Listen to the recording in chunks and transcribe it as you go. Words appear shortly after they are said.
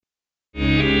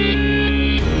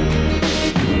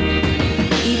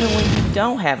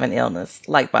don't have an illness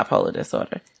like bipolar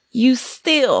disorder, you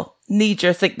still need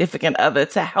your significant other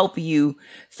to help you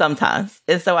sometimes.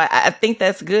 And so I think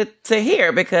that's good to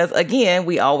hear because, again,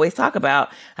 we always talk about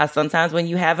how sometimes when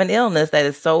you have an illness that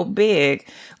is so big,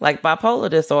 like bipolar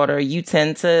disorder, you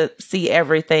tend to see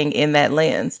everything in that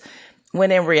lens.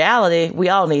 When in reality, we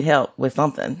all need help with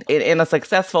something. In a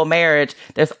successful marriage,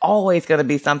 there's always going to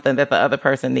be something that the other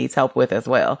person needs help with as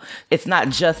well. It's not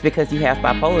just because you have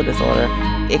bipolar disorder.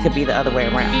 It could be the other way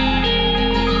around.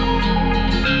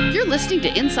 You're listening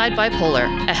to Inside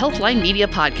Bipolar, a Healthline Media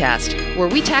podcast, where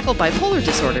we tackle bipolar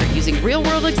disorder using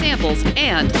real-world examples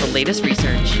and the latest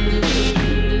research.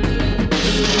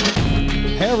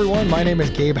 Hey everyone, my name is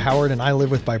Gabe Howard and I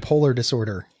live with bipolar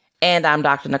disorder. And I'm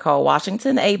Dr. Nicole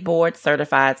Washington, a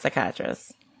board-certified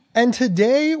psychiatrist. And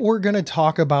today we're going to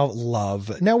talk about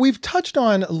love. Now, we've touched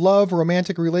on love,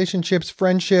 romantic relationships,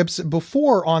 friendships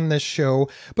before on this show,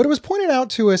 but it was pointed out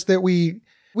to us that we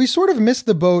sort of missed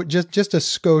the boat just a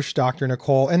skosh, Dr.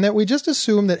 Nicole, and that we just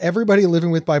assumed that everybody living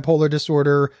with bipolar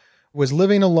disorder was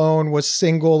living alone, was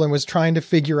single, and was trying to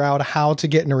figure out how to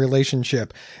get in a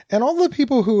relationship. And all the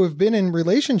people who have been in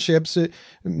relationships,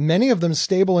 many of them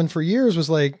stable and for years, was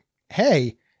like,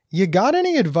 hey, you got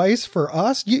any advice for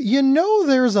us? You know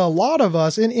there's a lot of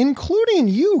us, including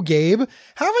you, Gabe.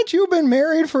 Haven't you been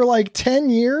married for like 10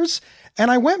 years? And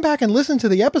I went back and listened to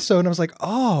the episode and I was like,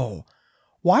 oh,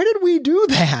 why did we do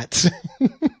that?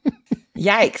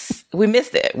 Yikes. We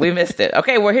missed it.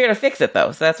 Okay, we're here to fix it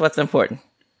though. So that's what's important.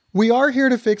 We are here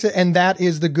to fix it, and that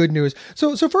is the good news.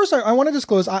 So first, I want to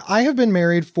disclose, I have been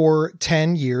married for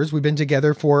 10 years. We've been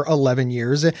together for 11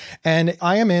 years, and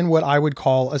I am in what I would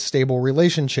call a stable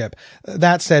relationship.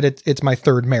 That said, it's my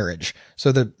third marriage.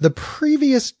 So the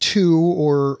previous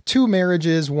two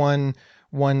marriages, one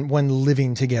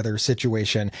living together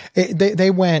situation,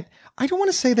 they went, I don't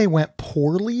want to say they went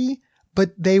poorly,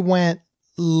 but they went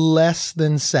less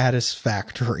than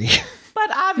satisfactory.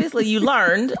 But obviously you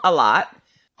learned a lot.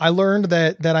 I learned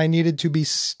that I needed to be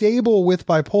stable with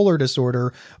bipolar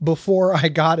disorder before I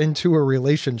got into a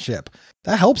relationship.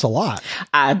 That helps a lot.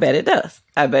 I bet it does.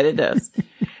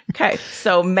 Okay.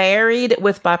 So married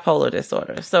with bipolar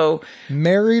disorder.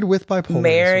 Married with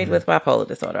bipolar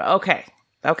disorder. Okay.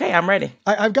 I'm ready.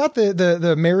 I've got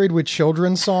the Married with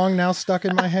Children song now stuck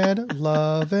in my head.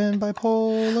 Love and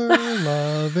bipolar.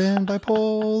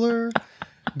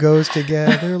 Goes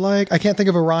together like... I can't think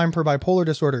of a rhyme for bipolar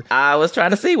disorder. I was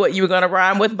trying to see what you were going to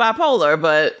rhyme with bipolar,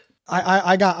 but...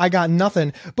 I got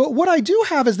nothing. But what I do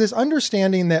have is this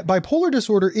understanding that bipolar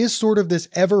disorder is sort of this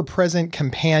ever-present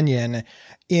companion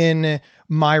in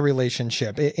my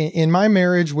relationship. In my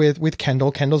marriage with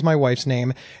Kendall, Kendall's my wife's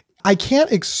name, I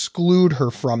can't exclude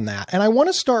her from that. And I want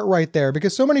to start right there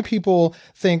because so many people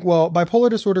think, well, bipolar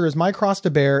disorder is my cross to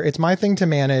bear. It's my thing to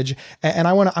manage. And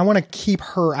I want to keep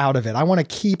her out of it. I want to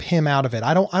keep him out of it.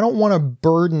 I don't want to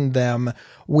burden them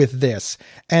with this.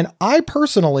 And I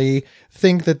personally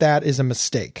think that is a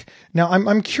mistake. Now,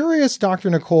 I'm curious,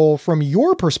 Dr. Nicole, from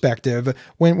your perspective,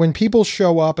 when people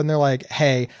show up and they're like,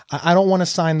 hey, I don't want to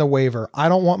sign the waiver. I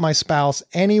don't want my spouse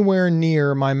anywhere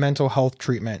near my mental health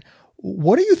treatment.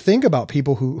 What do you think about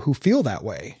people who feel that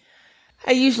way?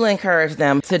 I usually encourage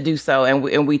them to do so,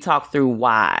 and we talk through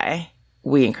why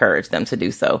we encourage them to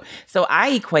do so. So I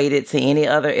equate it to any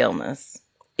other illness.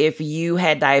 If you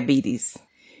had diabetes,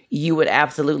 you would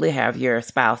absolutely have your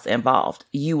spouse involved.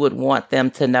 You would want them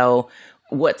to know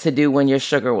what to do when your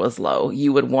sugar was low.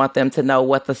 You would want them to know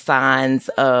what the signs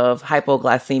of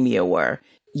hypoglycemia were.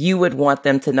 You would want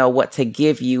them to know what to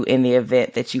give you in the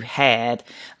event that you had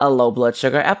a low blood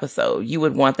sugar episode. You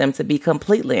would want them to be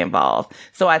completely involved.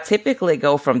 So I typically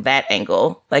go from that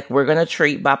angle, like we're going to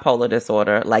treat bipolar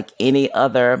disorder like any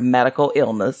other medical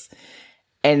illness.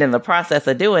 And in the process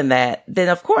of doing that, then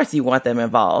of course you want them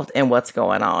involved in what's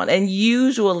going on. And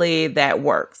usually that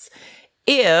works.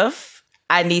 If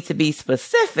I need to be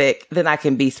specific, then I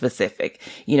can be specific.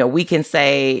 You know, we can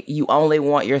say you only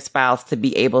want your spouse to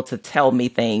be able to tell me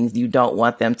things. You don't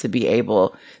want them to be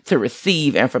able to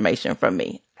receive information from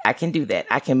me. I can do that.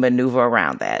 I can maneuver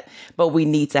around that, but we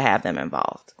need to have them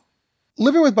involved.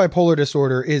 Living with bipolar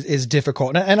disorder is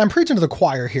difficult. And I'm preaching to the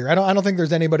choir here. I don't think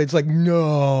there's anybody that's like,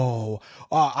 no,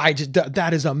 that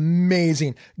is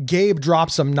amazing. Gabe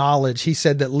dropped some knowledge. He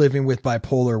said that living with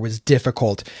bipolar was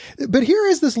difficult. But here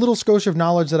is this little skosh of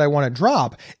knowledge that I want to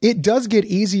drop. It does get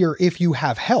easier if you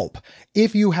have help,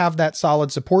 if you have that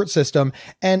solid support system.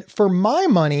 And for my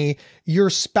money, your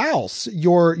spouse,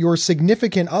 your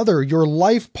significant other, your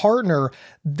life partner,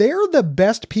 they're the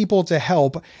best people to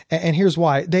help. And here's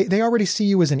why. They already see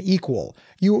you as an equal.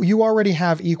 You already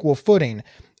have equal footing.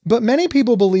 But many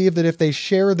people believe that if they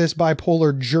share this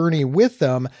bipolar journey with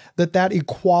them, that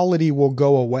equality will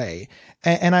go away.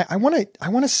 And I want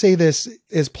to say this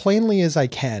as plainly as I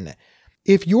can.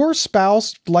 If your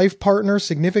spouse, life partner,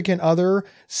 significant other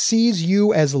sees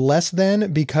you as less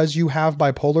than because you have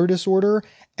bipolar disorder,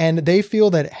 and they feel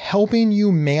that helping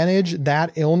you manage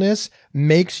that illness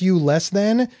makes you less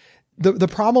than, the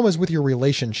problem is with your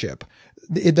relationship.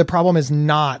 The problem is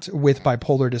not with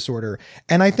bipolar disorder.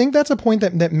 And I think that's a point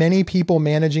that many people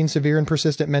managing severe and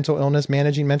persistent mental illness,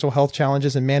 managing mental health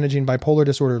challenges, and managing bipolar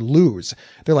disorder lose.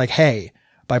 They're like, hey,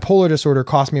 bipolar disorder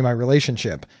cost me my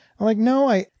relationship. I'm like, no,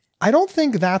 I don't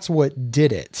think that's what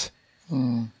did it.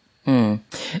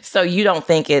 So you don't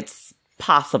think it's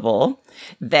possible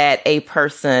that a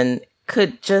person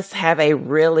could just have a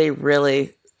really,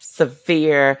 really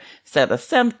severe set of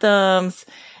symptoms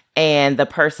and the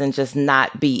person just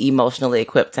not be emotionally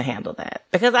equipped to handle that?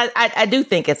 Because I do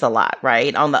think it's a lot,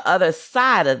 right? On the other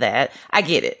side of that, I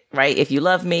get it, right? If you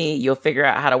love me, you'll figure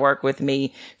out how to work with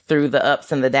me through the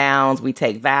ups and the downs. We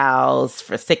take vows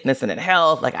for sickness and in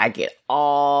health. Like, I get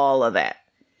all of that.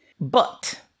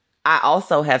 But I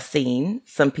also have seen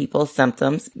some people's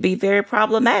symptoms be very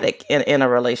problematic in a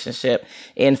relationship.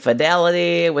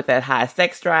 Infidelity, with that high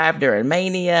sex drive during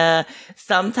mania.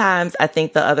 Sometimes I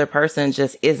think the other person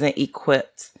just isn't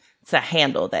equipped to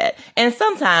handle that. And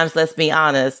sometimes, let's be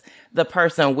honest, the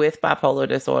person with bipolar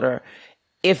disorder,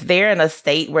 if they're in a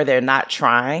state where they're not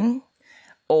trying,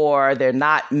 or they're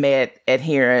not med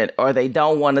adherent, or they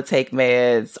don't want to take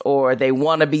meds, or they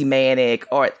want to be manic,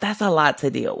 or that's a lot to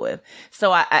deal with.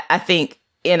 So I think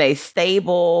in a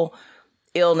stable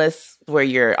illness where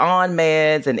you're on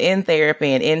meds and in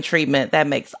therapy and in treatment, that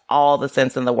makes all the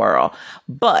sense in the world.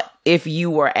 But if you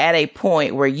were at a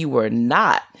point where you were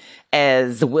not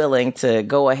as willing to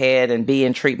go ahead and be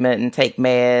in treatment and take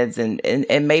meds,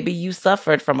 and maybe you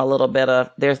suffered from a little bit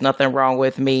of, there's nothing wrong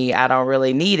with me, I don't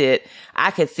really need it,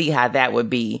 I could see how that would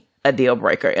be a deal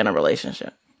breaker in a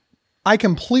relationship. I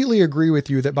completely agree with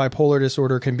you that bipolar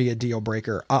disorder can be a deal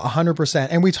breaker, 100%.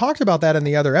 And we talked about that in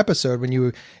the other episode when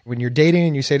you're dating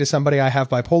and you say to somebody, I have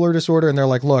bipolar disorder, and they're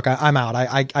like, look, I'm out.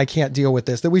 I can't deal with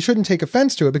this. That we shouldn't take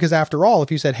offense to it, because after all, if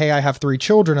you said, hey, I have 3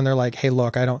 children, and they're like, hey,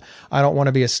 look, I don't want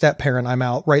to be a step parent, I'm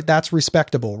out, right? That's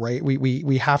respectable, right?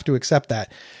 We have to accept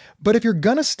that. But if you're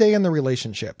going to stay in the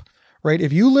relationship, right?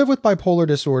 If you live with bipolar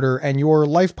disorder and your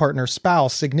life partner,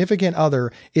 spouse, significant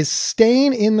other is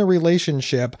staying in the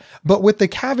relationship, but with the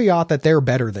caveat that they're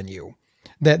better than you,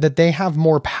 that they have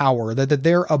more power, that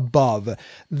they're above,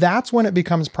 that's when it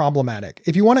becomes problematic.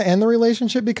 If you want to end the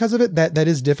relationship because of it, that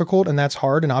is difficult and that's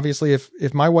hard. And obviously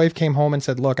if my wife came home and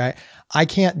said, look, I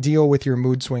can't deal with your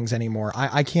mood swings anymore.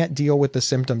 I can't deal with the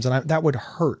symptoms, and that would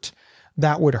hurt.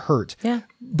 That would hurt. Yeah.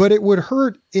 But it would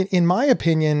hurt, in my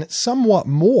opinion, somewhat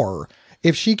more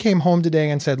if she came home today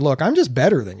and said, look, I'm just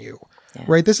better than you. Yeah.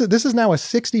 Right? This is now a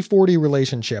 60-40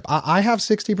 relationship. I have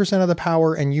 60% of the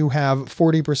power and you have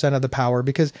 40% of the power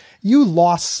because you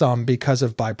lost some because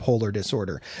of bipolar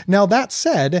disorder. Now, that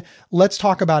said, let's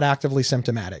talk about actively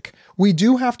symptomatic. We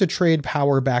do have to trade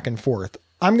power back and forth.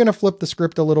 I'm going to flip the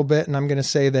script a little bit, and I'm going to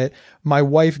say that my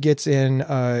wife gets in,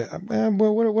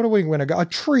 what are we going to go? A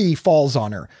tree falls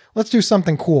on her. Let's do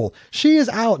something cool. She is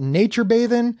out nature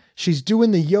bathing. She's doing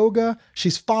the yoga.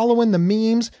 She's following the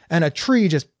memes, and a tree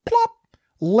just plop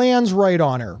lands right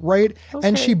on her, right? Okay.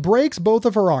 And she breaks both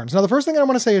of her arms. Now, the first thing I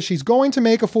want to say is she's going to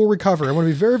make a full recovery. I want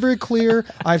to be very, very clear.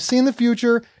 I've seen the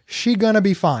future. She's going to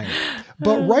be fine.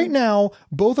 But right now,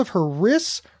 both of her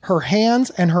wrists, her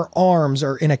hands, and her arms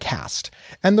are in a cast.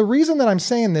 And the reason that I'm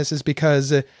saying this is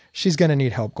because she's going to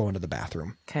need help going to the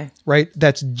bathroom. Okay. Right?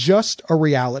 That's just a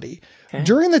reality. Okay.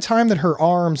 During the time that her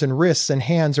arms and wrists and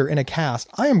hands are in a cast,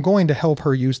 I am going to help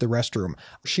her use the restroom.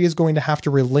 She is going to have to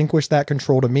relinquish that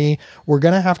control to me. We're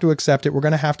going to have to accept it. We're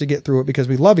going to have to get through it because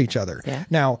we love each other. Yeah.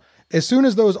 Now, as soon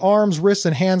as those arms, wrists,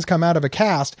 and hands come out of a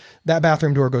cast, that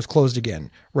bathroom door goes closed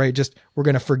again, right? Just, we're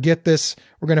going to forget this.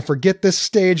 We're going to forget this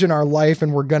stage in our life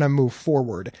and we're going to move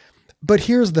forward. But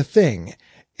here's the thing.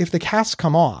 If the casts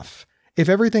come off, if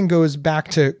everything goes back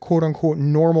to quote unquote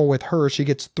normal with her, she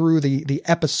gets through the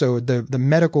episode, the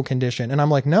medical condition. And I'm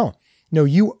like, no,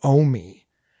 you owe me.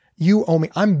 You owe me.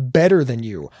 I'm better than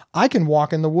you. I can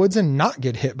walk in the woods and not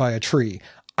get hit by a tree.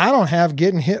 I don't have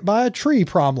getting hit by a tree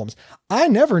problems. I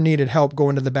never needed help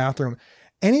going to the bathroom.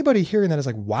 Anybody hearing that is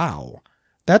like, wow,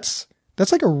 that's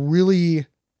a really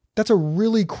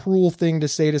cruel thing to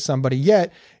say to somebody.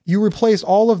 Yet you replace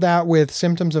all of that with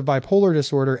symptoms of bipolar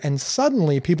disorder. And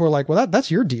suddenly people are like, well,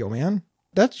 that's your deal, man.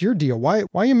 That's your deal. Why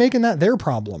are you making that their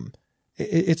problem?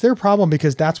 It's their problem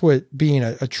because that's what being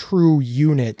a true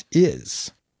unit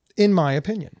is. in my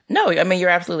opinion. No, I mean, you're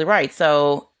absolutely right.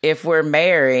 So if we're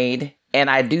married and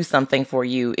I do something for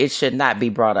you, it should not be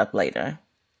brought up later.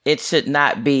 It should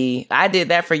not be, I did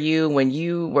that for you when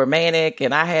you were manic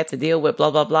and I had to deal with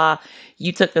blah, blah, blah.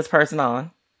 You took this person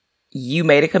on. You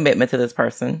made a commitment to this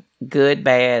person. Good,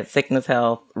 bad, sickness,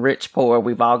 health, rich, poor.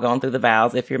 We've all gone through the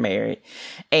vows if you're married.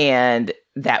 And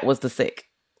that was the sick.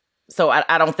 So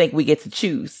I don't think we get to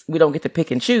choose. We don't get to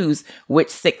pick and choose which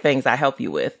sick things I help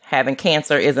you with. Having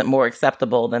cancer isn't more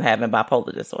acceptable than having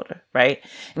bipolar disorder, right?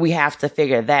 We have to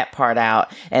figure that part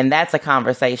out. And that's a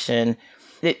conversation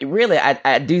that really,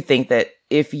 I do think that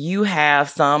if you have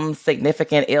some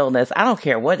significant illness, I don't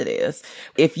care what it is,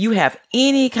 if you have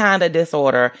any kind of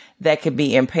disorder that could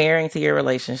be impairing to your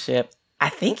relationship, I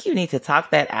think you need to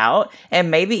talk that out and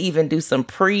maybe even do some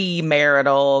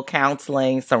premarital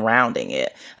counseling surrounding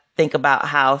it. Think about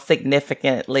how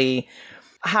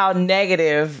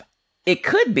negative it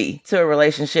could be to a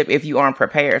relationship if you aren't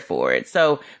prepared for it.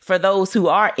 So for those who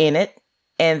are in it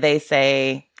and they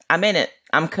say, I'm in it,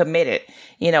 I'm committed,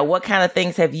 what kind of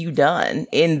things have you done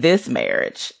in this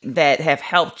marriage that have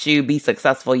helped you be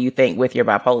successful, you think, with your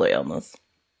bipolar illness?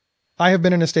 I have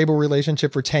been in a stable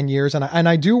relationship for 10 years and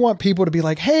I do want people to be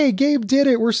like, hey, Gabe did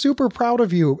it. We're super proud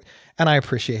of you. And I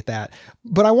appreciate that.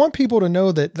 But I want people to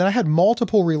know that I had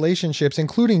multiple relationships,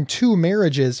 including 2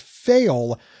 marriages,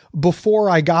 fail before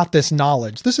I got this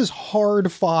knowledge. This is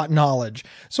hard fought knowledge.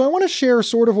 So I want to share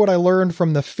sort of what I learned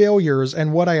from the failures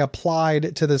and what I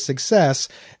applied to the success.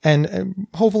 And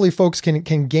hopefully folks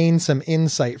can gain some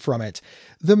insight from it.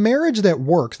 The marriage that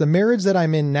works, the marriage that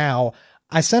I'm in now,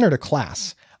 I sent her to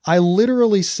class. I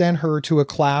literally sent her to a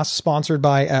class sponsored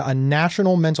by a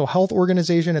national mental health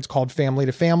organization. It's called Family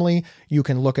to Family. You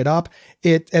can look it up.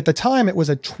 At the time, it was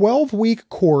a 12-week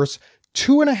course,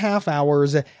 2.5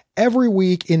 hours every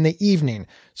week in the evening.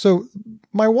 So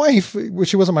my wife, well,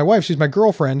 she wasn't my wife, she's my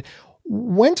girlfriend,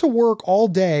 went to work all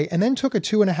day and then took a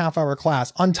 2.5 hour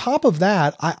class. On top of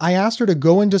that, I asked her to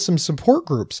go into some support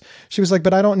groups. She was like,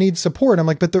 but I don't need support. I'm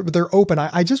like, but they're open.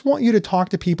 I just want you to talk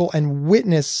to people and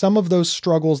witness some of those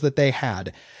struggles that they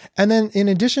had. And then in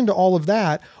addition to all of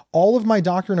that, all of my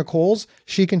Dr. Nicole's,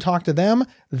 she can talk to them,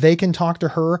 they can talk to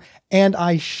her, and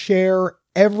I share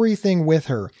everything with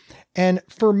her. And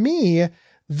for me,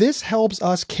 this helps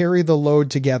us carry the load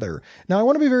together. Now, I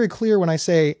want to be very clear when I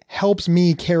say helps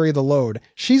me carry the load.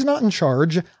 She's not in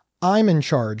charge. I'm in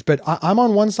charge, but I'm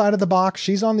on one side of the box.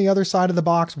 She's on the other side of the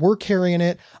box. We're carrying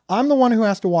it. I'm the one who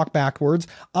has to walk backwards.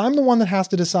 I'm the one that has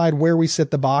to decide where we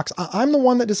sit the box. I'm the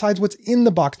one that decides what's in the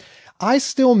box. I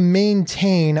still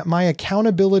maintain my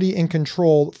accountability and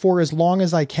control for as long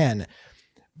as I can.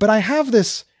 But I have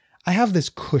this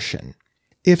cushion.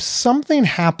 If something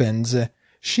happens,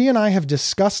 she and I have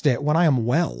discussed it when I am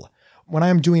well, when I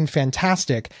am doing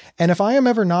fantastic. And if I am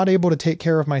ever not able to take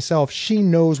care of myself, she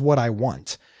knows what I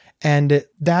want. And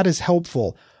that is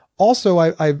helpful. Also,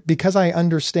 I because I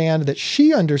understand that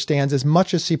she understands as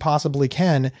much as she possibly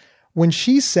can, when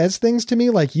she says things to me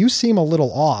like, you seem a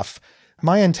little off,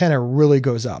 my antenna really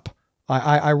goes up.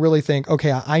 I really think,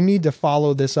 okay, I need to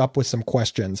follow this up with some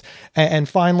questions. And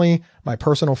finally, my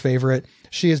personal favorite,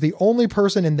 she is the only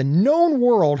person in the known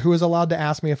world who is allowed to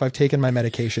ask me if I've taken my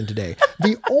medication today.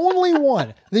 The only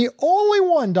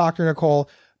one, Dr. Nicole,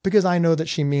 because I know that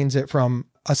she means it from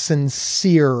a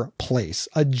sincere place,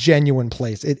 a genuine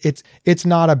place. It's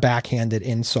not a backhanded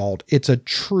insult. It's a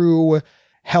true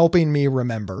helping me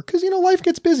remember. Because, life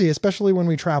gets busy, especially when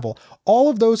we travel. All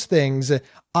of those things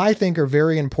I think are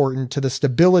very important to the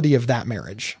stability of that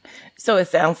marriage. So it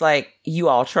sounds like you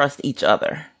all trust each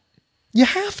other. You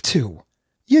have to.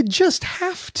 You just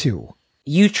have to.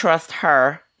 You trust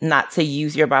her not to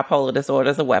use your bipolar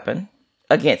disorder as a weapon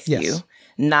against you.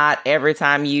 Not every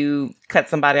time you cut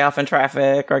somebody off in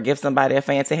traffic or give somebody a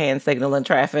fancy hand signal in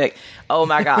traffic, oh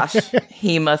my gosh,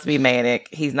 he must be manic.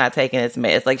 He's not taking his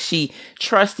meds. Like, she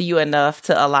trusts you enough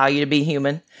to allow you to be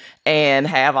human and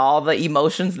have all the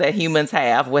emotions that humans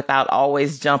have without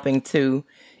always jumping to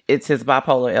it's his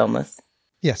bipolar illness.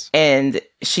 Yes. And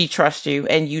she trusts you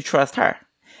and you trust her.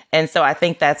 And so I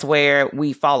think that's where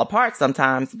we fall apart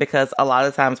sometimes, because a lot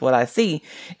of times what I see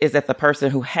is that the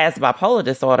person who has bipolar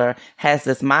disorder has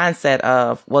this mindset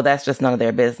of, well, that's just none of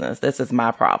their business. This is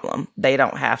my problem. They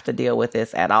don't have to deal with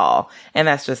this at all. And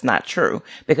that's just not true,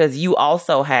 because you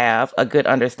also have a good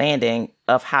understanding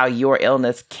of how your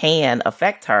illness can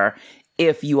affect her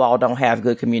if you all don't have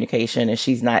good communication and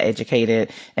she's not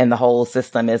educated and the whole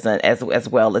system isn't as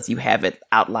well as you have it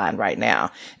outlined right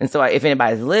now. And so if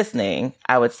anybody's listening,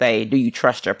 I would say, do you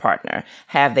trust your partner?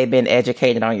 Have they been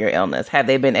educated on your illness? Have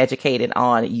they been educated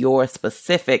on your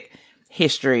specific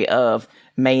history of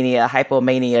mania,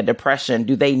 hypomania, depression,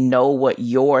 do they know what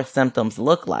your symptoms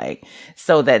look like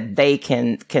so that they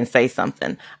can say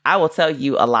something? I will tell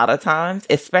you a lot of times,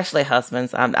 especially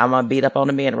husbands, I'm gonna beat up on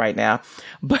the men right now,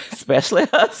 but especially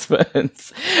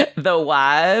husbands, the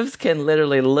wives can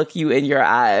literally look you in your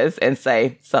eyes and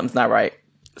say, something's not right.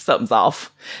 Something's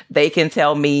off. They can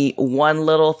tell me one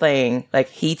little thing, like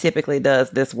he typically does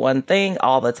this one thing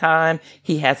all the time.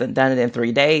 He hasn't done it in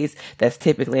 3 days. That's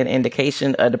typically an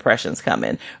indication a depression's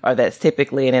coming, or that's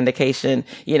typically an indication,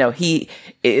 he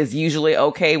is usually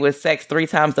okay with sex 3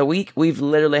 times a week. We've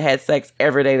literally had sex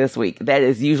every day this week. That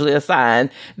is usually a sign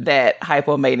that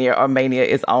hypomania or mania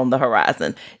is on the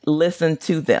horizon. Listen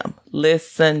to them.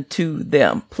 Listen to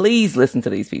them. Please listen to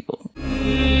these people.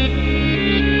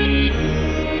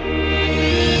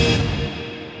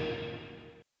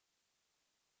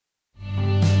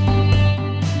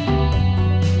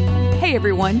 Hey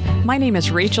everyone, my name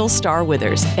is Rachel Starr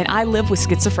Withers, and I live with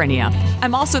schizophrenia.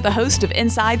 I'm also the host of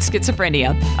Inside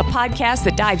Schizophrenia, a podcast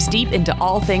that dives deep into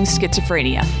all things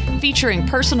schizophrenia, featuring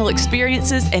personal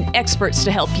experiences and experts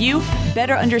to help you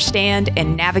better understand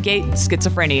and navigate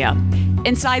schizophrenia.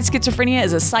 Inside Schizophrenia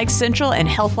is a Psych Central and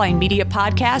Healthline Media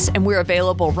podcast, and we're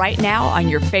available right now on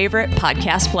your favorite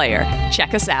podcast player.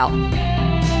 Check us out.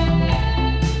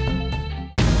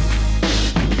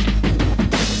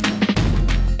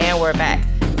 And we're back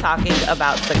talking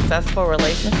about successful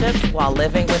relationships while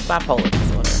living with bipolar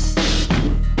disorder.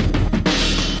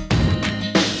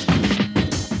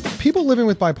 People living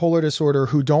with bipolar disorder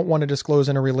who don't want to disclose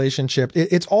in a relationship,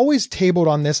 it's always tabled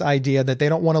on this idea that they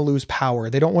don't want to lose power.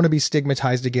 They don't want to be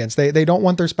stigmatized against. They don't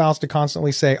want their spouse to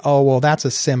constantly say, oh, well, that's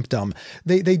a symptom.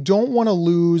 They don't want to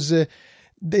lose.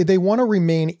 They want to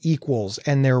remain equals,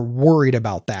 and they're worried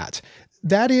about that.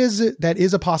 That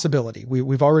is a possibility.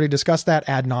 We've already discussed that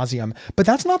ad nauseum, but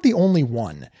that's not the only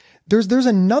one. There's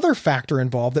another factor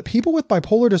involved, that people with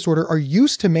bipolar disorder are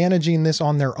used to managing this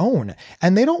on their own,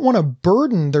 and they don't want to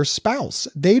burden their spouse.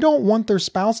 They don't want their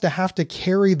spouse to have to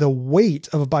carry the weight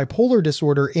of bipolar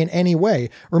disorder in any way.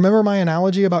 Remember my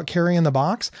analogy about carrying the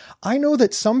box? I know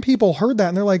that some people heard that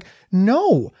and they're like,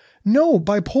 no,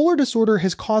 bipolar disorder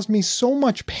has caused me so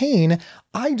much pain.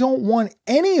 I don't want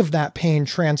any of that pain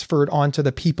transferred onto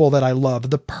the people that I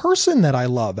love, the person that I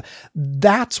love.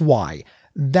 That's why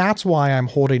I'm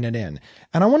holding it in.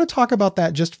 And I want to talk about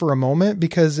that just for a moment,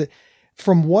 because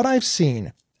from what I've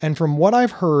seen and from what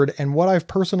I've heard and what I've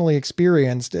personally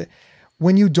experienced,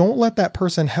 when you don't let that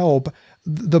person help,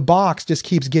 the box just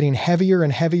keeps getting heavier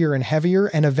and heavier and heavier.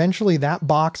 And eventually that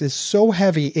box is so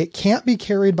heavy, it can't be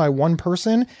carried by one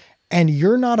person, and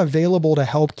you're not available to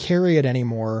help carry it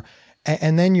anymore.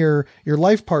 And then your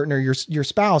life partner, your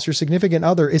spouse, your significant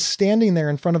other is standing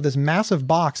there in front of this massive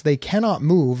box they cannot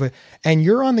move, and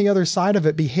you're on the other side of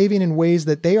it behaving in ways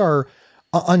that they are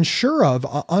unsure of,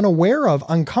 unaware of,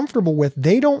 uncomfortable with.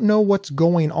 They don't know what's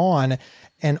going on.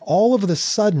 And all of a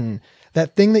sudden,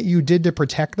 that thing that you did to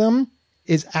protect them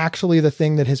is actually the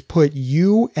thing that has put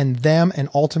you and them and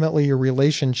ultimately your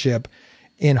relationship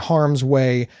in harm's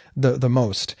way the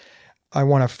most. I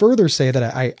want to further say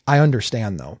that I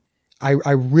understand, though.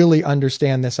 I really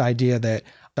understand this idea that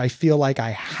I feel like I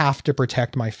have to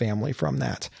protect my family from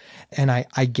that. And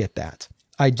I get that.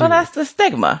 I do. Well, that's the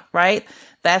stigma, right?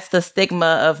 That's the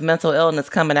stigma of mental illness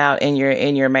coming out in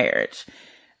your marriage.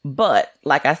 But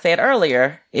like I said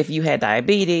earlier, if you had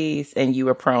diabetes and you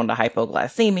were prone to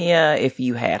hypoglycemia, if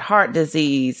you had heart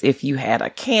disease, if you had a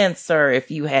cancer,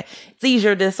 if you had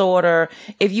seizure disorder,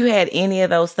 if you had any of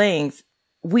those things,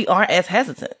 we aren't as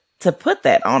hesitant to put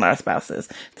that on our spouses.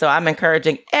 So I'm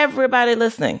encouraging everybody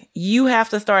listening, you have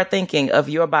to start thinking of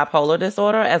your bipolar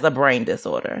disorder as a brain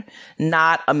disorder,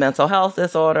 not a mental health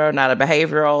disorder, not a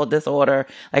behavioral disorder.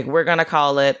 Like, we're going to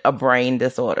call it a brain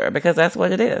disorder because that's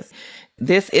what it is.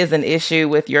 This is an issue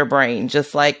with your brain,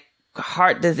 just like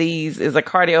heart disease is a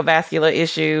cardiovascular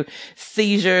issue.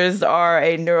 Seizures are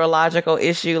a neurological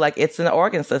issue. Like, it's an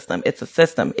organ system. It's a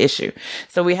system issue.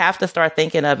 So we have to start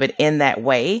thinking of it in that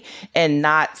way and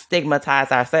not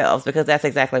stigmatize ourselves, because that's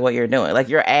exactly what you're doing. Like,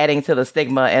 you're adding to the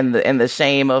stigma and the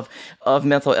shame of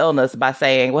mental illness by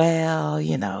saying, well,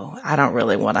 I don't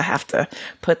really want to have to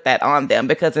put that on them,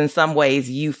 because in some ways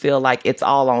you feel like it's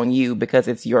all on you because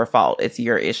it's your fault. It's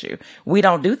your issue. We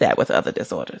don't do that with other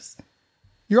disorders.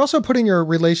 You're also putting your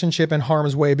relationship in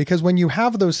harm's way, because when you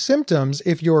have those symptoms,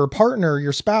 if your partner,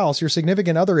 your spouse, your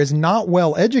significant other is not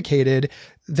well educated,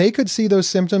 they could see those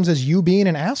symptoms as you being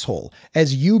an asshole,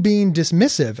 as you being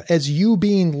dismissive, as you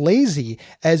being lazy,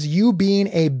 as you being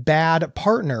a bad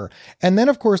partner. And then,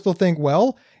 of course, they'll think,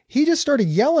 well, he just started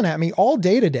yelling at me all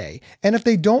day today. And if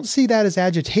they don't see that as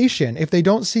agitation, if they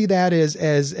don't see that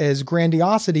as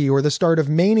grandiosity or the start of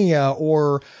mania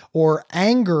or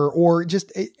anger or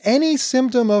just any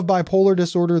symptom of bipolar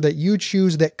disorder that you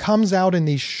choose that comes out in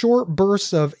these short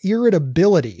bursts of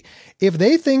irritability, if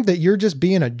they think that you're just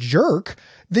being a jerk,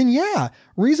 then yeah,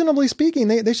 reasonably speaking,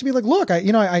 they should be like, look,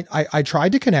 I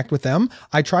tried to connect with them.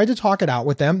 I tried to talk it out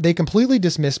with them. They completely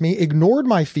dismissed me, ignored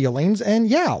my feelings. And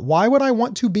yeah, why would I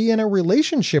want to be in a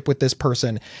relationship with this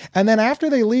person? And then after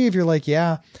they leave, you're like,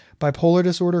 yeah, bipolar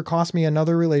disorder cost me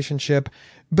another relationship.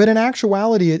 But in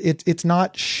actuality, it's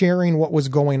not sharing what was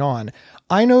going on.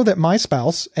 I know that my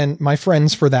spouse and my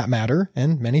friends, for that matter,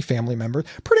 and many family members,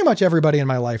 pretty much everybody in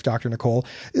my life, Dr. Nicole,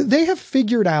 they have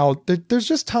figured out that there's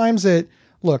just times that,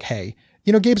 look, hey,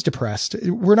 Gabe's depressed.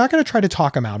 We're not going to try to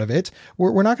talk him out of it.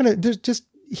 We're not going to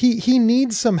he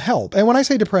needs some help. And when I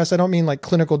say depressed, I don't mean like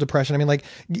clinical depression. I mean, like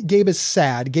Gabe is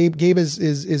sad. Gabe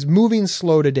is moving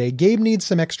slow today. Gabe needs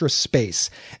some extra space.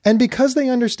 And because they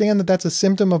understand that that's a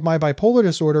symptom of my bipolar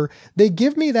disorder, they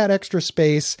give me that extra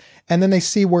space and then they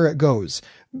see where it goes.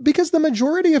 Because the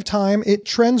majority of time it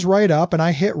trends right up and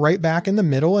I hit right back in the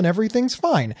middle and everything's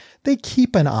fine. They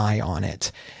keep an eye on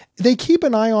it.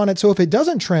 So if it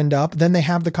doesn't trend up, then they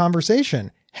have the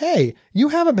conversation. Hey, you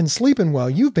haven't been sleeping well.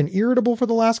 You've been irritable for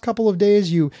the last couple of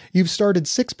days. You've started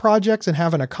 6 projects and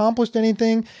haven't accomplished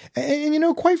anything.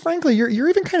 And quite frankly, you're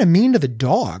even kind of mean to the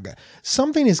dog.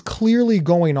 Something is clearly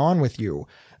going on with you.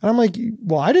 And I'm like,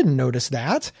 well, I didn't notice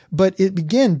that. But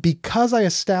because I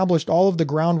established all of the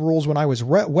ground rules when I was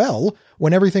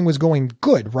when everything was going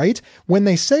good, right? When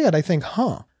they say it, I think,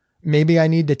 maybe I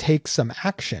need to take some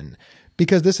action.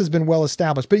 Because this has been well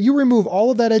established. But you remove all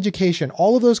of that education,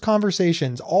 all of those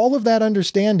conversations, all of that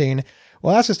understanding.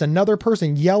 Well, that's just another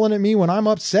person yelling at me when I'm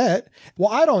upset.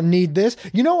 Well, I don't need this.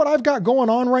 You know what I've got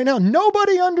going on right now?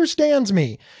 Nobody understands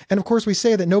me. And of course, we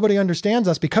say that nobody understands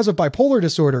us because of bipolar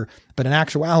disorder. But in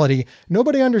actuality,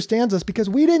 nobody understands us because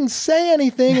we didn't say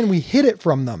anything and we hid it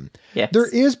from them. Yes. There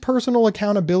is personal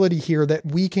accountability here that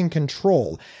we can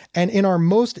control. And in our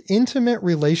most intimate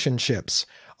relationships,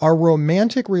 our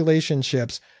romantic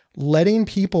relationships, letting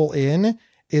people in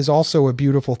is also a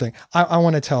beautiful thing. I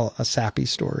want to tell a sappy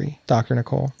story, Dr.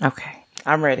 Nicole. Okay,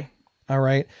 I'm ready. All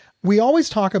right. We always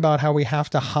talk about how we have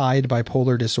to hide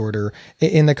bipolar disorder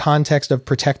in the context of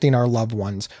protecting our loved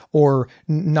ones or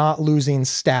not losing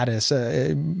status,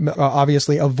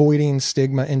 obviously avoiding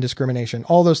stigma and discrimination.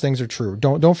 All those things are true.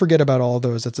 Don't forget about all of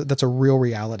those. That's a real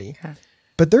reality. Okay.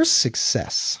 But there's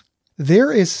success.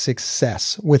 There is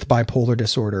success with bipolar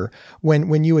disorder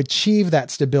when you achieve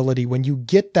that stability, when you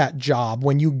get that job,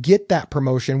 when you get that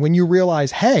promotion, when you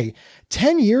realize, hey,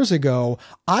 10 years ago,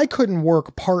 I couldn't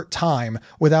work part-time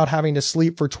without having to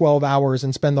sleep for 12 hours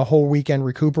and spend the whole weekend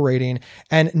recuperating.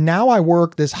 And now I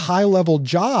work this high-level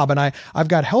job and I've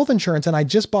got health insurance and I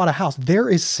just bought a house. There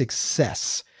is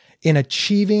success in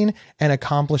achieving and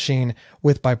accomplishing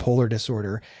with bipolar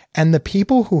disorder. And the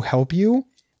people who help you,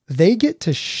 they get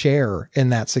to share in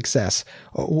that success.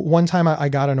 One time I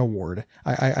got an award.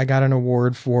 I got an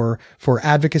award for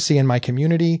advocacy in my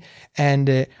community,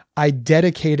 and I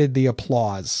dedicated the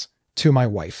applause to my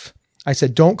wife. I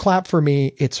said, don't clap for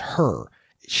me. It's her.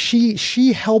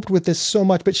 She helped with this so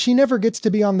much, but she never gets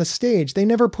to be on the stage. They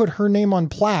never put her name on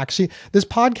plaques. This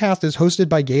podcast is hosted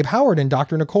by Gabe Howard and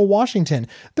Dr. Nicole Washington.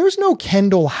 There's no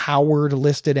Kendall Howard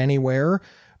listed anywhere,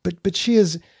 but she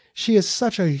is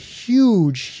such a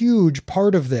huge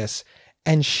part of this,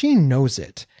 and she knows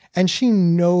it. And she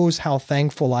knows how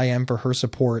thankful I am for her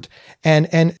support.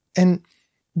 And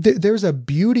there's a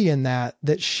beauty in that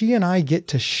she and I get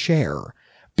to share,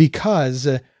 because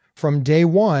from day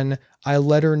one, I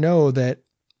let her know that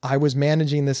I was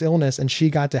managing this illness and she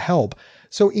got to help.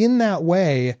 So in that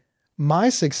way, my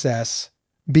success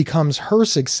becomes her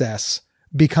success,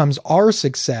 becomes our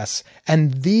success.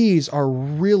 And these are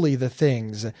really the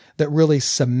things that really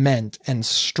cement and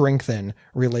strengthen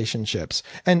relationships.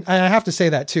 And I have to say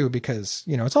that too, because,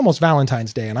 it's almost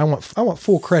Valentine's Day and I want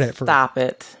full credit for Stop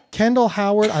it. Kendall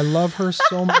Howard. I love her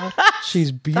so much. She's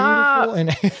beautiful.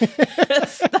 And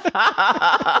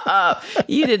Stop.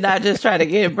 You did not just try to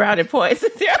get brownie points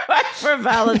with your wife for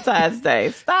Valentine's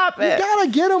Day. Stop it. You gotta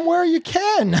get them where you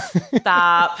can.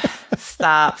 Stop.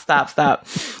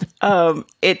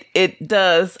 It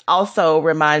does also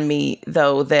remind me,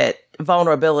 though, that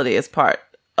vulnerability is part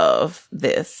of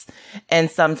this.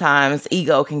 And sometimes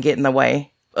ego can get in the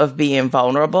way of being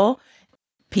vulnerable.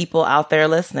 People out there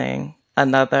listening,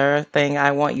 Another thing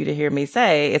I want you to hear me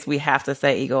say is we have to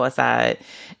set ego aside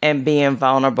and being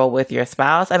vulnerable with your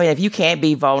spouse. I mean, if you can't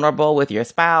be vulnerable with your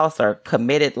spouse or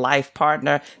committed life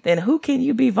partner, then who can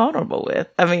you be vulnerable with?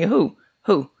 I mean, who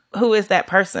is that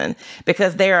person?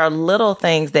 Because there are little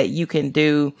things that you can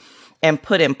do and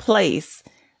put in place,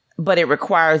 but it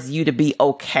requires you to be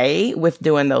okay with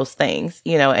doing those things.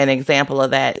 You know, an example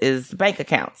of that is bank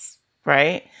accounts,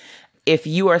 right? If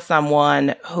you are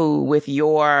someone who, with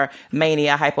your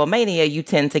mania, hypomania, you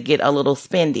tend to get a little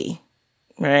spendy,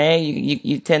 right?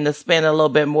 You tend to spend a little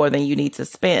bit more than you need to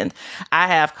spend. I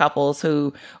have couples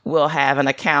who will have an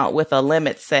account with a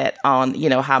limit set on, you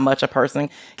know, how much a person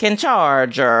can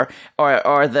charge, or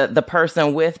the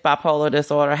person with bipolar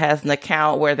disorder has an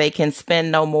account where they can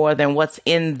spend no more than what's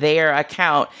in their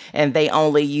account, and they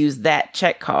only use that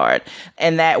check card.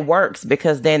 And that works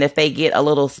because then if they get a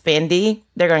little spendy,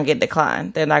 they're going to get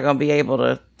declined. They're not going to be able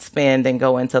to spend and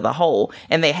go into the hole,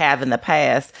 and they have in the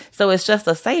past. So it's just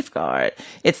a safeguard.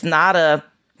 It's not a,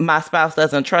 my spouse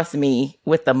doesn't trust me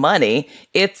with the money.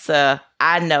 It's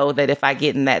I know that if I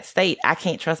get in that state, I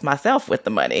can't trust myself with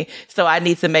the money. So I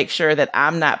need to make sure that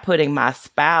I'm not putting my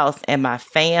spouse and my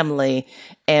family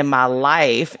and my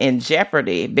life in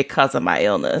jeopardy because of my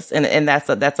illness. And that's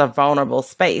a vulnerable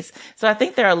space. So I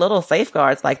think there are little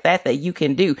safeguards like that you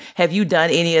can do. Have you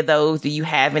done any of those? Do you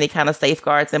have any kind of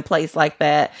safeguards in place like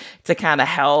that to kind of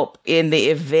help in the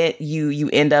event you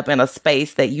end up in a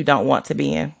space that you don't want to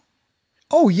be in?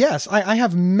 Oh, yes. I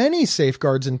have many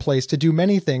safeguards in place to do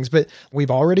many things, but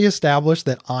we've already established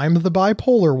that I'm the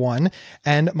bipolar one,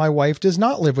 and my wife does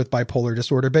not live with bipolar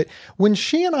disorder. But when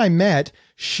she and I met,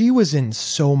 she was in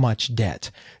so much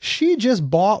debt. She just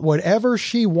bought whatever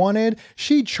she wanted.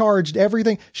 She charged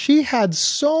everything. She had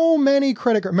so many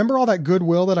credit cards. Remember all that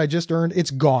goodwill that I just earned?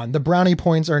 It's gone. The brownie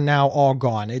points are now all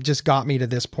gone. It just got me to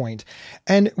this point.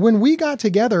 And when we got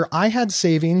together, I had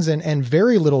savings and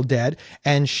very little debt,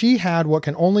 and she had what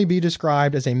can only be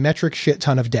described as a metric shit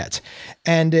ton of debt.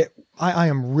 And I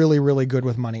am really, really good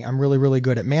with money. I'm really, really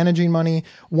good at managing money.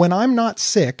 When I'm not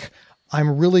sick,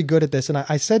 I'm really good at this. And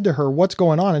I said to her, what's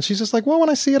going on? And she's just like, well, when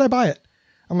I see it, I buy it.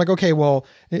 I'm like, okay, well,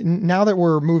 now that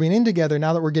we're moving in together,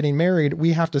 now that we're getting married,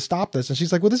 we have to stop this. And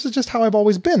she's like, well, this is just how I've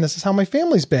always been. This is how my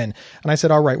family's been. And I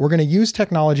said, all right, we're going to use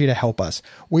technology to help us.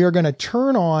 We are going to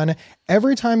turn on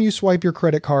every time you swipe your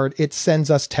credit card, it sends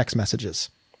us text messages.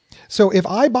 So if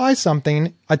I buy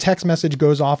something, a text message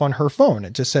goes off on her phone.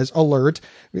 It just says, alert,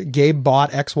 Gabe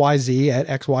bought XYZ at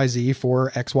XYZ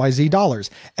for XYZ dollars.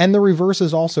 And the reverse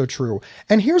is also true.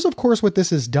 And here's, of course, what this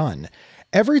has done.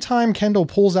 Every time Kendall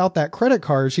pulls out that credit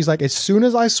card, she's like, as soon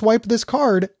as I swipe this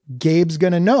card, Gabe's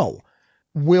going to know.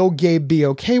 Will Gabe be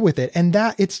okay with it? And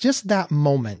that it's just that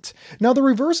moment. Now, the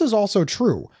reverse is also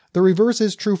true. The reverse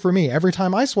is true for me. Every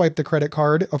time I swipe the credit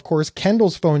card, of course,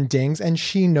 Kendall's phone dings and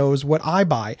she knows what I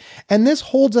buy. And this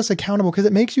holds us accountable because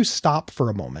it makes you stop for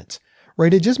a moment,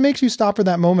 right? It just makes you stop for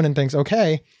that moment and thinks,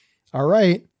 okay, all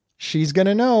right, she's going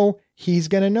to know, he's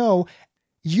going to know.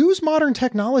 Use modern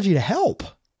technology to help.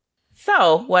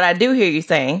 So what I do hear you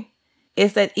saying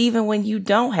is that even when you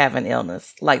don't have an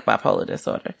illness like bipolar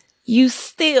disorder, you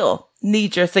still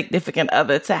need your significant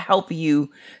other to help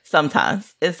you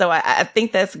sometimes. And so I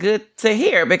think that's good to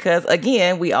hear because,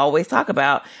 again, we always talk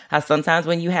about how sometimes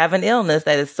when you have an illness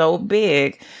that is so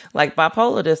big, like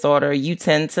bipolar disorder, you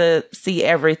tend to see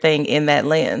everything in that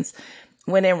lens.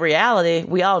 When in reality,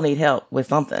 we all need help with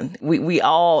something. We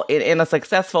all, in a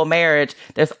successful marriage,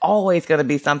 there's always going to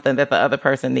be something that the other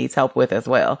person needs help with as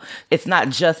well. It's not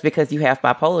just because you have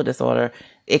bipolar disorder.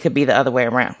 It could be the other way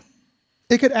around.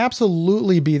 It could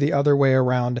absolutely be the other way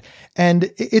around.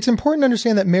 And it's important to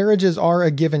understand that marriages are a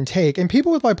give and take. And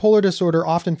people with bipolar disorder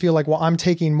often feel like, well, I'm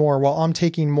taking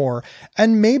more.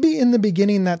 And maybe in the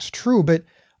beginning that's true, but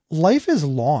life is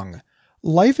long.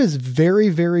 Life is very,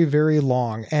 very, very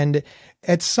long. And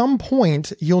at some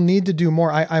point you'll need to do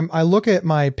more. I look at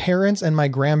my parents and my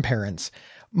grandparents.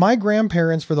 My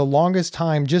grandparents for the longest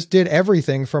time just did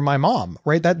everything for my mom,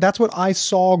 right? That's what I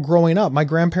saw growing up. My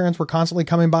grandparents were constantly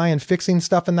coming by and fixing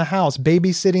stuff in the house,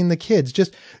 babysitting the kids,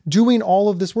 just doing all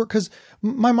of this work. Cause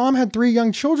my mom had 3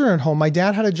 young children at home. My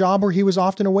dad had a job where he was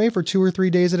often away for 2 or 3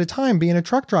 days at a time being a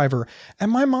truck driver. And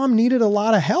my mom needed a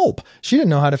lot of help. She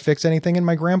didn't know how to fix anything and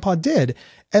my grandpa did.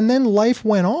 And then life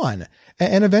went on.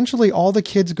 And eventually all the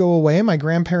kids go away. My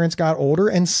grandparents got older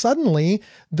and suddenly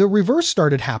the reverse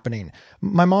started happening.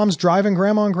 My mom's driving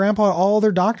grandma and grandpa to all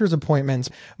their doctor's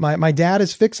appointments. My dad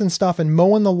is fixing stuff and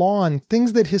mowing the lawn,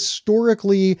 things that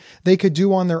historically they could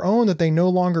do on their own that they no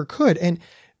longer could. And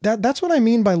That's what I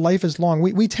mean by life is long.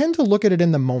 We tend to look at it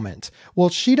in the moment. Well,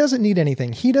 she doesn't need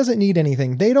anything. He doesn't need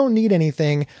anything. They don't need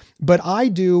anything, but I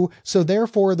do. So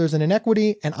therefore there's an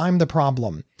inequity and I'm the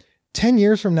problem. 10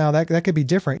 years from now, that could be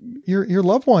different. Your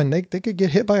loved one, they could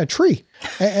get hit by a tree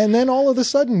and then all of a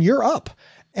sudden you're up.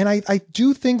 And I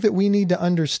do think that we need to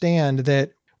understand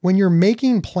that when you're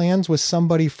making plans with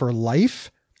somebody for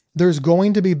life, there's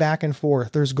going to be back and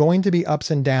forth. There's going to be ups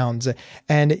and downs,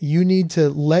 and you need to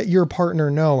let your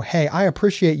partner know, hey, I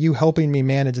appreciate you helping me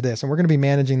manage this, and we're going to be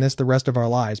managing this the rest of our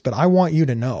lives. But I want you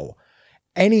to know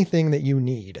anything that you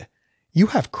need, you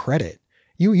have credit,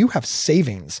 you have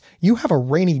savings, you have a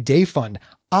rainy day fund.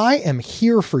 I am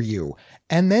here for you,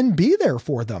 and then be there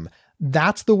for them.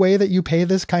 That's the way that you pay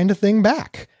this kind of thing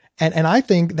back. And I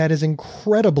think that is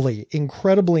incredibly,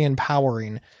 incredibly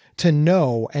empowering to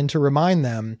know and to remind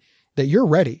them that you're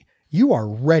ready. You are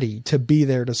ready to be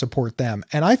there to support them.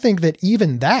 And I think that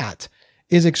even that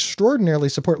is extraordinarily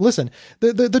support. Listen,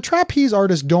 the trapeze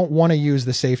artists don't want to use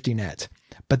the safety net,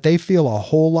 but they feel a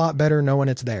whole lot better knowing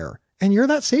it's there. And you're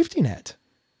that safety net.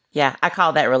 Yeah, I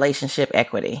call that relationship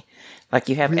equity. Like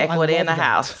you have equity in the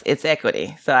house. It's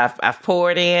equity. So I've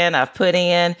poured in, I've put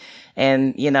in,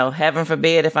 and, heaven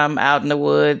forbid if I'm out in the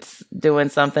woods doing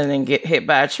something and get hit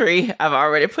by a tree, I've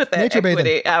already put that Nature equity.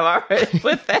 bathing. I've already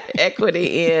put that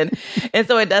equity in. And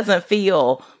so it doesn't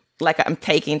feel like I'm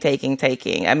taking.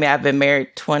 I mean, I've been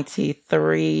married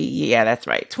 23. Yeah, that's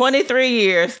right. 23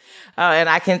 years. And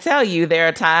I can tell you there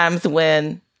are times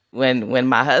when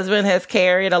my husband has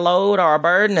carried a load or a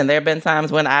burden, and there have been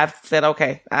times when I've said,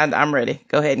 okay, I'm ready.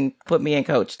 Go ahead and put me in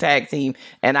coach, tag team,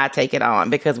 and I take it on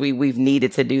because we've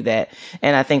needed to do that.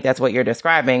 And I think that's what you're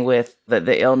describing with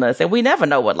the illness. And we never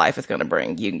know what life is going to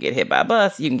bring. You can get hit by a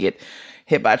bus. You can get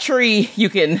hit by a tree. You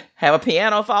can have a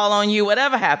piano fall on you,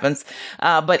 whatever happens.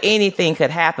 But anything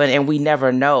could happen, and we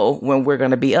never know when we're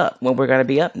going to be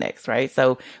up next, right?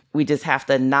 So we just have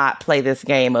to not play this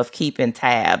game of keeping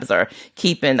tabs or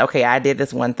okay, I did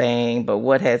this one thing, but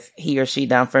what has he or she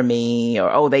done for me?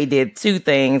 Or, oh, they did two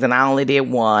things and I only did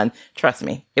one. Trust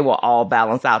me, it will all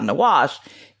balance out in the wash.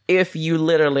 If you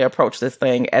literally approach this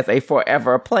thing as a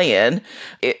forever plan,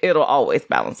 it'll always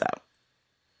balance out.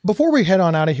 Before we head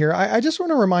on out of here, I just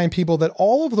want to remind people that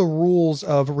all of the rules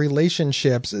of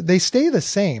relationships, they stay the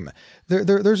same.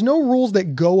 There's no rules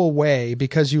that go away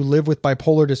because you live with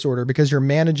bipolar disorder, because you're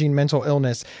managing mental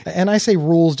illness. And I say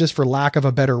rules just for lack of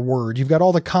a better word. You've got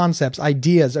all the concepts,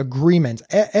 ideas, agreements,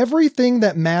 everything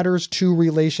that matters to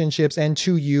relationships and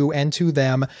to you and to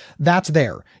them, that's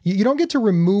there. You don't get to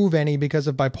remove any because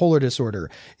of bipolar disorder.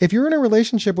 If you're in a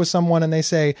relationship with someone and they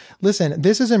say, listen,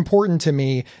 this is important to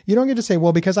me, you don't get to say,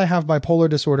 well, because I have bipolar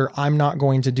disorder, I'm not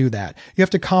going to do that. You have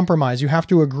to compromise. You have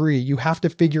to agree. You have to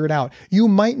figure it out. You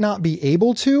might not be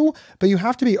able to, but you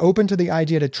have to be open to the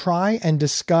idea to try and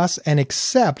discuss and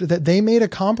accept that they made a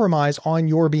compromise on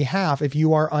your behalf if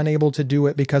you are unable to do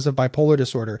it because of bipolar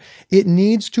disorder. It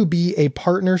needs to be a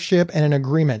partnership and an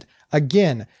agreement.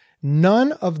 Again,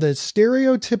 none of the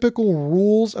stereotypical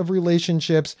rules of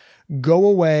relationships go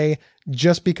away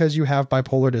just because you have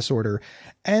bipolar disorder.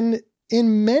 And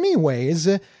in many ways,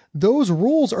 those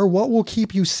rules are what will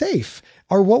keep you safe,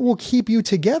 are what will keep you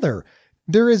together.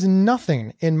 There is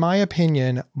nothing, in my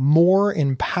opinion, more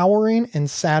empowering and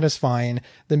satisfying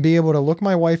than be able to look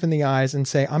my wife in the eyes and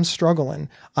say, I'm struggling,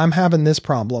 I'm having this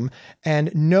problem,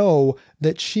 and know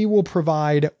that she will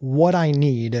provide what I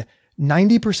need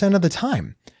 90% of the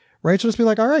time. Right? She'll just be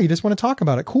like, all right, you just want to talk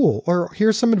about it. Cool. Or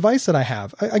here's some advice that I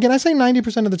have. Again, I say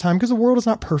 90% of the time because the world is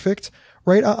not perfect,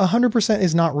 right? 100%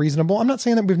 is not reasonable. I'm not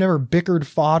saying that we've never bickered,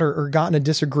 fought, or gotten a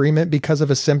disagreement because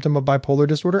of a symptom of bipolar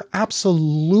disorder.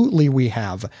 Absolutely we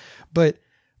have. But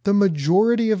the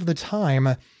majority of the time,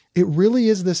 it really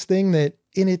is this thing that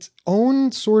in its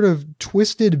own sort of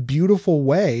twisted, beautiful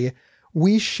way,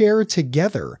 we share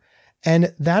together.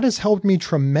 And that has helped me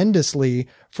tremendously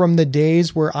from the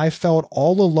days where I felt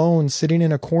all alone sitting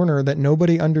in a corner that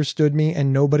nobody understood me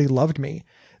and nobody loved me.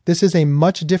 This is a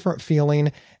much different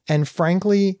feeling. And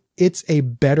frankly, it's a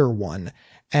better one.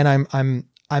 And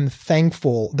I'm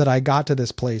thankful that I got to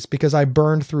this place because I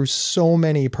burned through so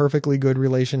many perfectly good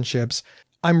relationships.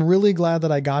 I'm really glad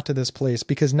that I got to this place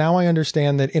because now I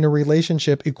understand that in a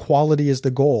relationship, equality is the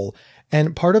goal.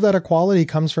 And part of that equality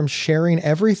comes from sharing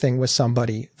everything with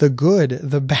somebody, the good,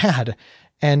 the bad,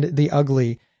 and the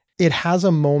ugly. It has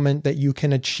a moment that you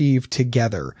can achieve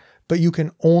together, but you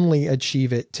can only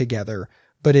achieve it together.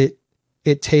 But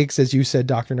it takes, as you said,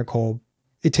 Dr. Nicole,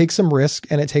 it takes some risk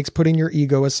and it takes putting your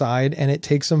ego aside and it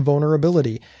takes some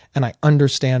vulnerability. And I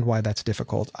understand why that's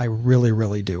difficult. I really,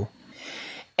 really do.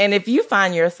 And if you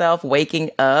find yourself waking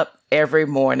up every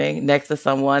morning next to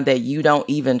someone that you don't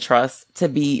even trust to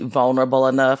be vulnerable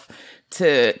enough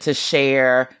to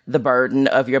share the burden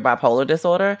of your bipolar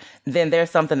disorder, then there's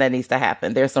something that needs to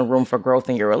happen. There's some room for growth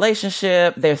in your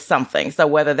relationship. There's something. So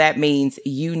whether that means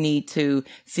you need to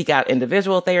seek out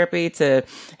individual therapy to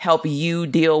help you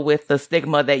deal with the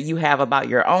stigma that you have about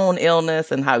your own illness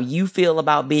and how you feel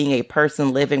about being a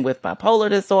person living with bipolar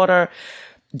disorder,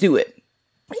 do it.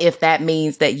 If that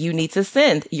means that you need to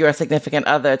send your significant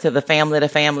other to the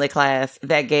family class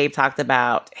that Gabe talked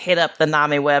about, hit up the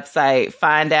NAMI website,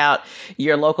 find out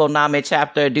your local NAMI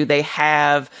chapter. Do they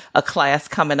have a class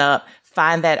coming up?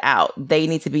 Find that out. They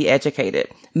need to be educated.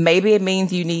 Maybe it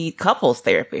means you need couples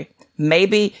therapy.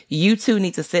 Maybe you two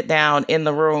need to sit down in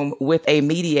the room with a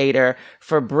mediator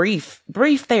for brief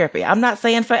therapy. I'm not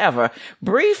saying forever,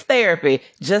 brief therapy,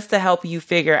 just to help you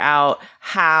figure out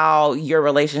how your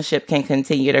relationship can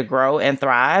continue to grow and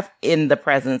thrive in the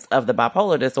presence of the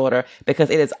bipolar disorder,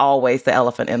 because it is always the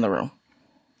elephant in the room.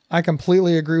 I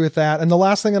completely agree with that. And the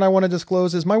last thing that I want to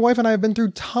disclose is my wife and I have been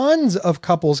through tons of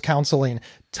couples counseling,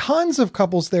 tons of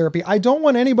couples therapy. I don't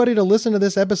want anybody to listen to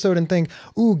this episode and think,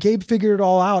 ooh, Gabe figured it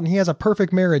all out and he has a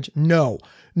perfect marriage. No.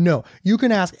 You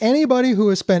can ask anybody who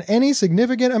has spent any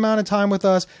significant amount of time with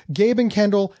us. Gabe and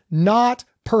Kendall, not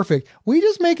perfect. We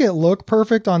just make it look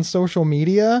perfect on social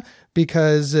media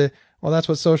because well, that's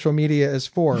what social media is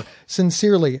for.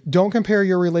 Sincerely, don't compare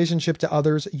your relationship to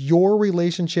others. Your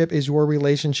relationship is your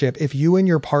relationship. If you and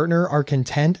your partner are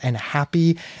content and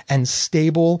happy and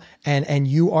stable and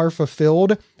you are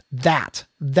fulfilled, that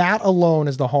alone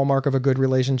is the hallmark of a good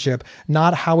relationship,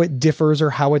 not how it differs or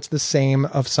how it's the same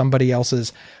of somebody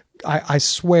else's. I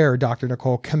swear, Dr.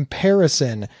 Nicole,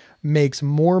 comparison makes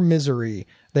more misery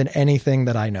than anything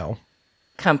that I know.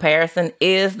 Comparison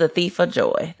is the thief of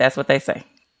joy. That's what they say.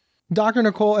 Dr.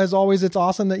 Nicole, as always, it's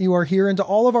awesome that you are here. And to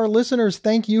all of our listeners,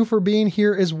 thank you for being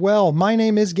here as well. My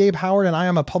name is Gabe Howard, and I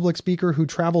am a public speaker who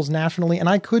travels nationally, and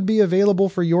I could be available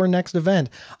for your next event.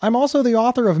 I'm also the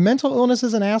author of Mental Illness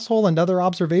is an Asshole and Other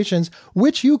Observations,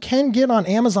 which you can get on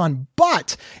Amazon.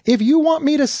 But if you want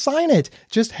me to sign it,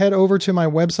 just head over to my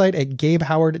website at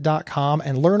gabehoward.com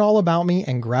and learn all about me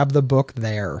and grab the book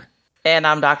there. And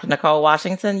I'm Dr. Nicole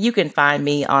Washington. You can find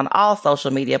me on all social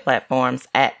media platforms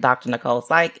at Dr. Nicole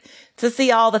Psych to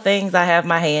see all the things I have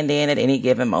my hand in at any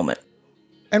given moment.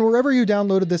 And wherever you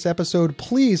downloaded this episode,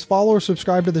 please follow or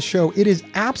subscribe to the show. It is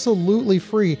absolutely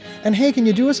free. And hey, can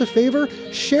you do us a favor?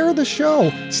 Share the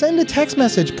show. Send a text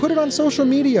message. Put it on social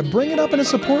media. Bring it up in a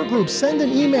support group. Send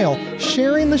an email.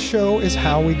 Sharing the show is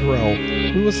how we grow.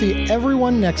 We will see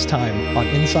everyone next time on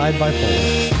Inside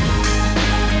Bipolar.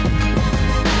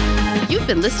 You've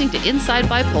been listening to Inside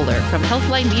Bipolar from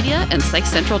Healthline Media and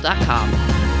PsychCentral.com.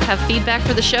 Have feedback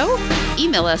for the show?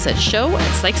 Email us at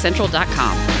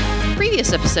show@PsychCentral.com.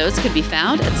 Previous episodes can be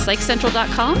found at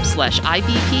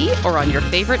PsychCentral.com/IBP or on your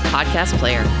favorite podcast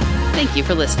player. Thank you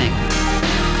for listening.